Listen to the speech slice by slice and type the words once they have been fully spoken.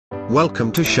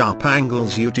Welcome to Sharp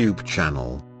Angle's YouTube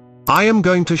channel. I am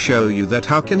going to show you that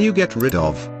how can you get rid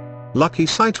of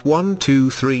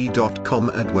luckysite123.com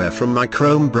adware from my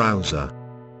Chrome browser.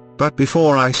 But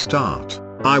before I start,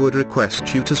 I would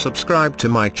request you to subscribe to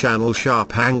my channel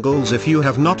Sharp Angles if you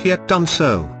have not yet done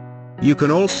so. You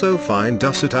can also find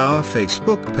us at our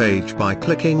Facebook page by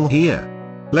clicking here.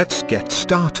 Let's get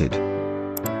started.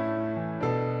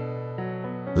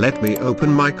 Let me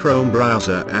open my Chrome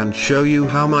browser and show you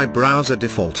how my browser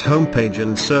default homepage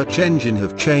and search engine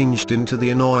have changed into the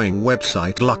annoying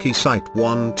website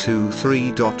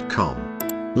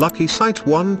luckysite123.com.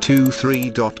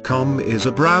 Luckysite123.com is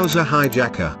a browser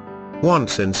hijacker.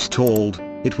 Once installed,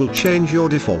 it will change your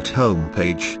default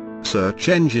homepage, search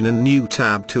engine and new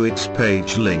tab to its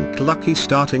page link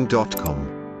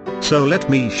luckystarting.com. So let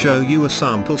me show you a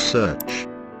sample search.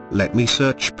 Let me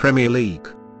search Premier League.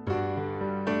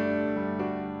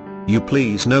 You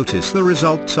please notice the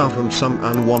results are from some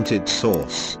unwanted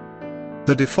source.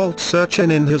 The default search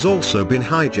engine has also been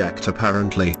hijacked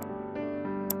apparently.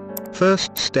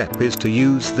 First step is to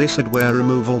use this adware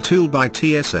removal tool by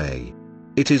TSA.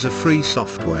 It is a free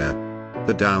software.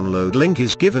 The download link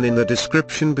is given in the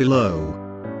description below.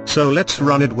 So let's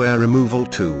run adware removal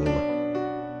tool.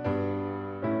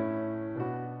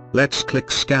 Let's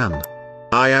click scan.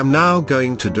 I am now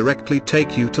going to directly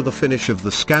take you to the finish of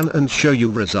the scan and show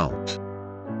you result.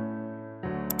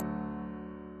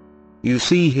 You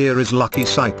see here is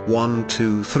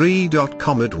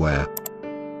luckysite123.com adware.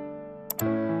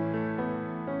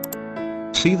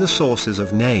 See the sources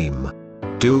of name.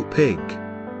 Dopig.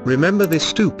 Remember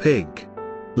this dopig.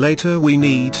 Later we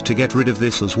need to get rid of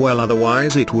this as well,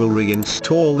 otherwise it will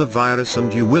reinstall the virus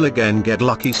and you will again get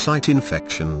luckysite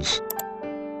infections.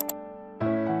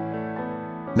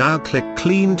 Now click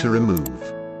clean to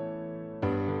remove.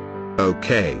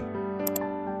 OK.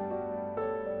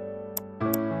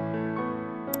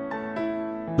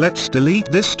 Let's delete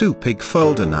this dopig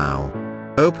folder now.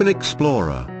 Open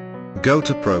Explorer. Go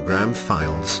to Program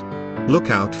Files. Look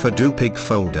out for dopig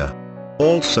folder.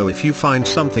 Also, if you find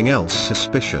something else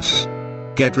suspicious,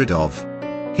 get rid of.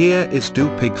 Here is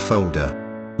dopig folder.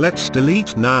 Let's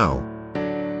delete now.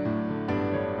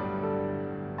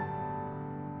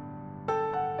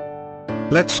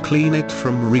 Let's clean it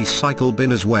from recycle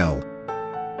bin as well.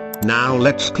 Now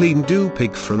let's clean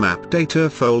dopig from app data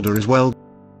folder as well.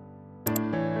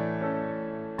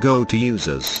 Go to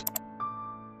users.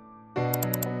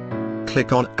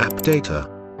 Click on app data.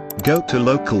 Go to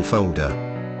local folder.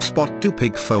 Spot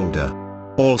dopig folder.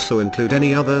 Also include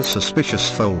any other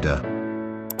suspicious folder.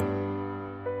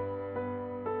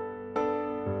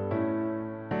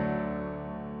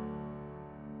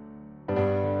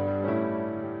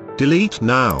 Delete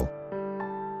now.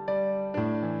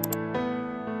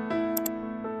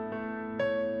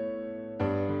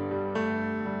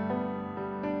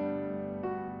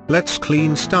 Let's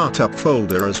clean startup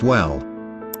folder as well.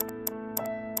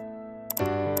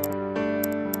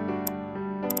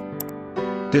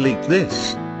 Delete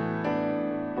this.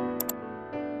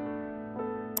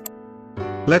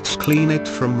 Let's clean it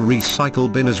from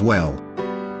recycle bin as well.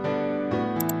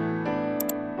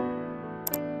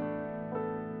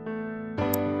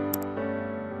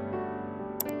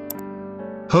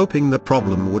 Hoping the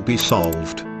problem would be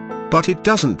solved. But it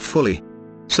doesn't fully.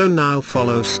 So now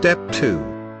follow step 2.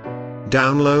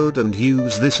 Download and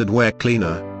use this adware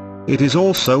cleaner. It is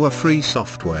also a free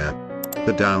software.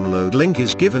 The download link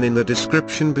is given in the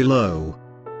description below.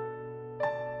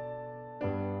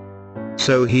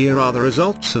 So here are the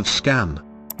results of scan.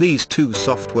 These two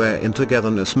software in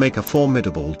togetherness make a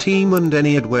formidable team and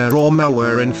any adware or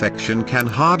malware infection can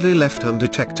hardly left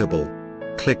undetectable.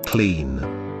 Click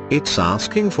clean. It's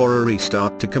asking for a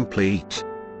restart to complete.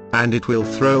 And it will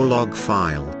throw log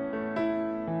file.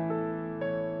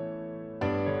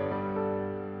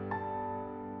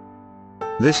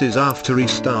 This is after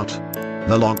restart.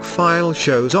 The log file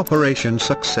shows operation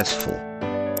successful.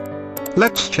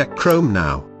 Let's check Chrome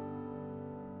now.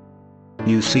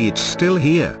 You see it's still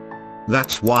here.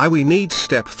 That's why we need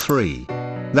step 3.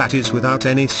 That is without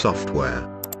any software.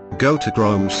 Go to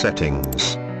Chrome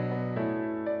settings.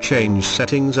 Change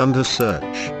settings under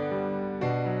search.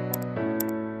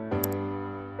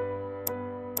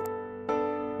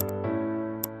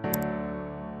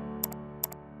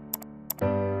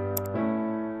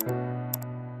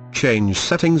 Change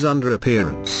settings under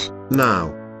appearance,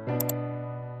 now.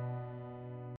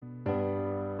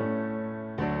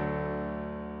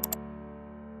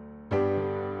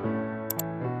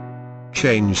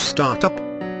 Change startup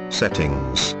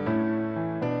settings.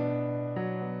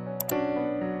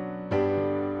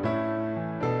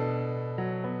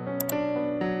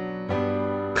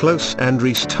 close and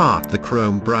restart the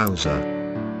Chrome browser.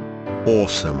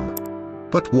 Awesome.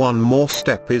 But one more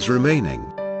step is remaining.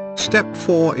 Step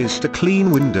 4 is to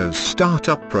clean Windows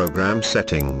Startup Program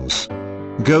Settings.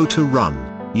 Go to Run,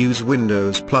 use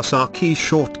Windows plus R key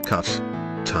shortcut.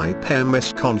 Type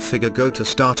msconfig, go to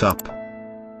Startup.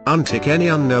 Untick any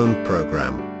unknown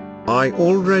program. I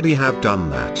already have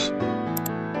done that.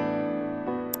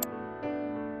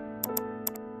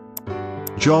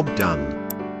 Job done.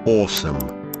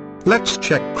 Awesome. Let's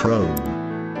check Chrome.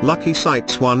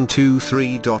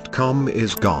 LuckySites123.com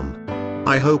is gone.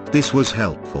 I hope this was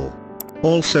helpful.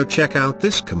 Also check out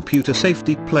this computer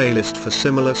safety playlist for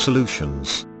similar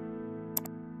solutions.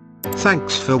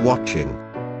 Thanks for watching.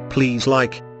 Please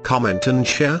like, comment and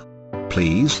share.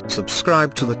 Please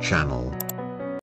subscribe to the channel.